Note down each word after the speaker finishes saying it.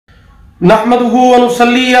नहमदुहु व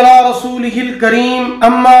नुसल्ली अला रसूलिहिल करीम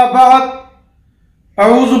अम्मा बाद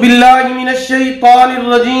अऊज़ु बिल्लाहि मिनश शैतानिर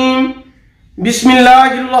रजीम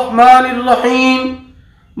बिस्मिल्लाहिर रहमानिर रहीम।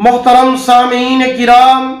 मुहतरम सामीन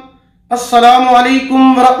किराम, अस्सलामु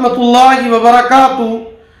अलैकुम व रहमतुल्लाहि व बरकातुहू।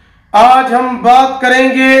 आज हम बात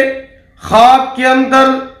करेंगे ख्वाब के अंदर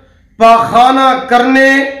पाखाना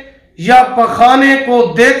करने या पखाने को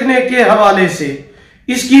देखने के हवाले से।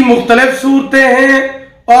 इसकी मुख्तलिफ सूरतें हैं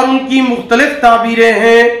और उनकी मुख्तलिफ ताबीरें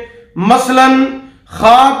हैं। मसलन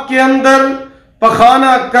ख्वाब के अंदर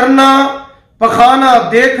पखाना करना, पखाना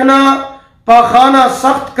देखना, पखाना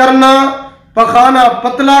सख्त करना, पखाना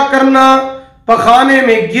पतला करना, पखाने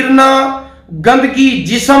में गिरना, गंदगी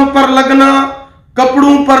जिस्म पर लगना,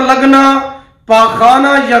 कपड़ों पर लगना,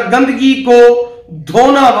 पाखाना या गंदगी को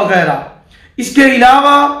धोना वगैरह। इसके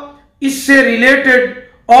अलावा इससे रिलेटेड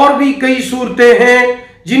और भी कई सूरतें हैं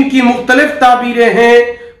जिनकी मुख्तलिफ ताबीरें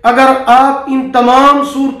हैं। अगर आप इन तमाम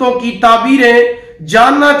सूरतों की ताबीरें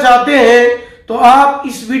जानना चाहते हैं तो आप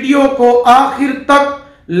इस वीडियो को आखिर तक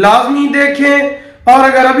लाजमी देखें। और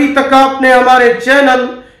अगर अभी तक आपने हमारे चैनल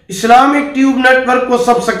इस्लामिक ट्यूब नेटवर्क को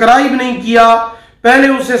सब्सक्राइब नहीं किया, पहले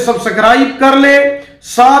उसे सब्सक्राइब कर लें,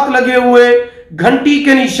 साथ लगे हुए घंटी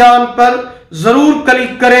के निशान पर जरूर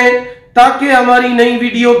क्लिक करें ताकि हमारी नई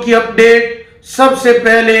वीडियो की अपडेट सबसे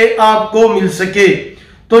पहले आपको मिल सके।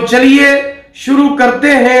 तो चलिए शुरू करते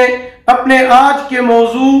हैं अपने आज के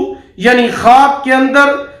मौजू यानी ख्वाब के अंदर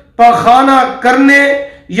पखाना करने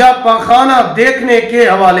या पखाना देखने के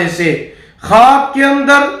हवाले से। ख्वाब के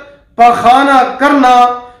अंदर पखाना करना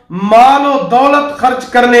माल और दौलत खर्च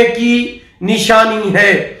करने की निशानी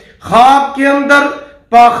है। ख्वाब के अंदर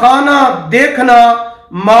पखाना देखना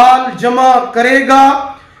माल जमा करेगा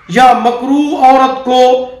या मकरूह औरत को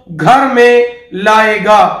घर में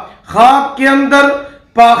लाएगा। ख्वाब के अंदर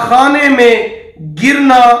पाखाने में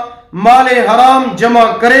गिरना माले हराम जमा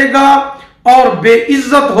करेगा और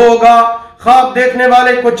बेइज्जत होगा। ख्वाब देखने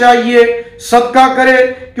वाले को चाहिए सदका करे,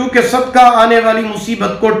 क्योंकि सदका आने वाली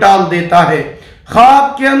मुसीबत को टाल देता है।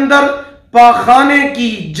 ख्वाब के अंदर पाखाने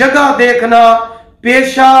की जगह देखना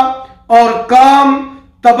पेशा और काम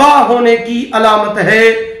तबाह होने की अलामत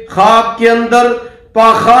है। ख्वाब के अंदर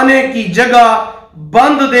पाखाने की जगह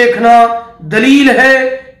बंद देखना दलील है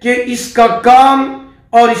कि इसका काम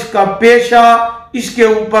और इसका पेशा इसके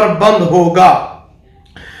ऊपर बंद होगा।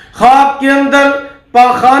 ख्वाब के अंदर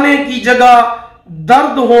पाखाने की जगह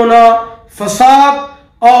दर्द होना फसाद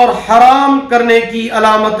और हराम करने की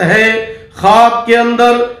अलामत है। ख्वाब के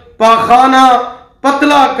अंदर पाखाना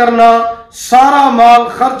पतला करना सारा माल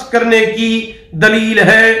खर्च करने की दलील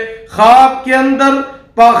है। ख्वाब के अंदर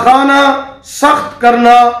पाखाना सख्त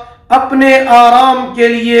करना अपने आराम के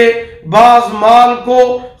लिए बाज माल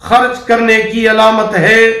को खर्च करने की अलामत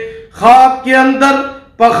है। ख्वाब के अंदर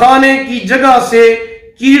पखाने की जगह से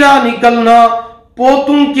कीड़ा निकलना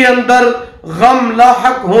पोतों के अंदर गम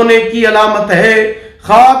लाहक होने की अलामत है।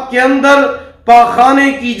 ख्वाब के अंदर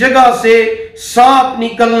पखाने की जगह से सांप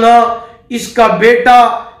निकलना इसका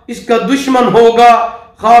बेटा इसका दुश्मन होगा।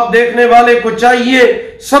 ख्वाब देखने वाले को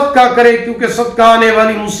चाहिए सदका करे, क्योंकि सदका आने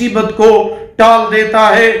वाली मुसीबत को टाल देता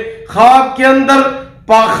है। ख्वाब के अंदर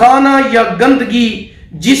पाखाना या गंदगी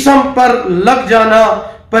जिस्म पर लग जाना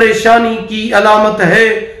परेशानी की अलामत है,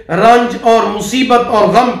 रंज और मुसीबत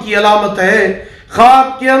और गम की अलामत है।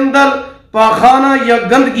 ख्वाब के अंदर पाखाना या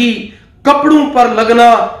गंदगी कपड़ों पर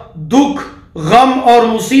लगना दुख गम और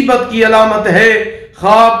मुसीबत की अलामत है।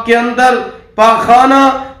 ख्वाब के अंदर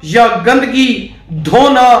पाखाना या गंदगी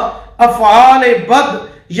धोना अफ़आल बद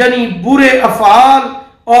यानी बुरे अफ़आल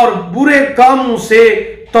और बुरे कामों से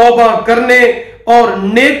तौबा करने और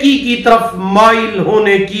नेकी की तरफ माइल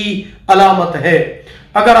होने की अलामत है।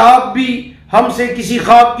 अगर आप भी हमसे किसी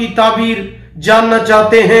ख्वाब की ताबीर जानना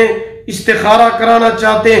चाहते हैं, इस्तिखारा कराना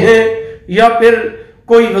चाहते हैं या फिर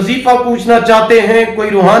कोई वजीफा पूछना चाहते हैं, कोई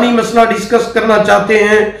रूहानी मसला डिस्कस करना चाहते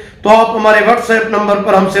हैं, तो आप हमारे व्हाट्सएप नंबर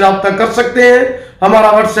पर हमसे राब्ता कर सकते हैं।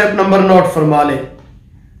 हमारा व्हाट्सएप नंबर नोट फरमा लें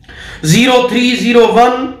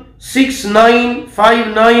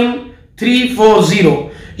 03016959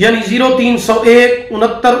 यानी 0301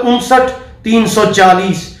 69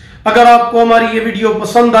 340। अगर आपको हमारी ये वीडियो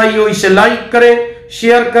पसंद आई हो इसे लाइक करें,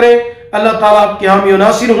 शेयर करें। अल्लाह ताला आपके हामी और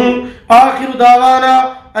नासिर हूं। आखिर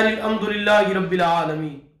दावाना अनिल हम्दुलिल्लाहि रब्बिल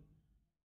आलमीन।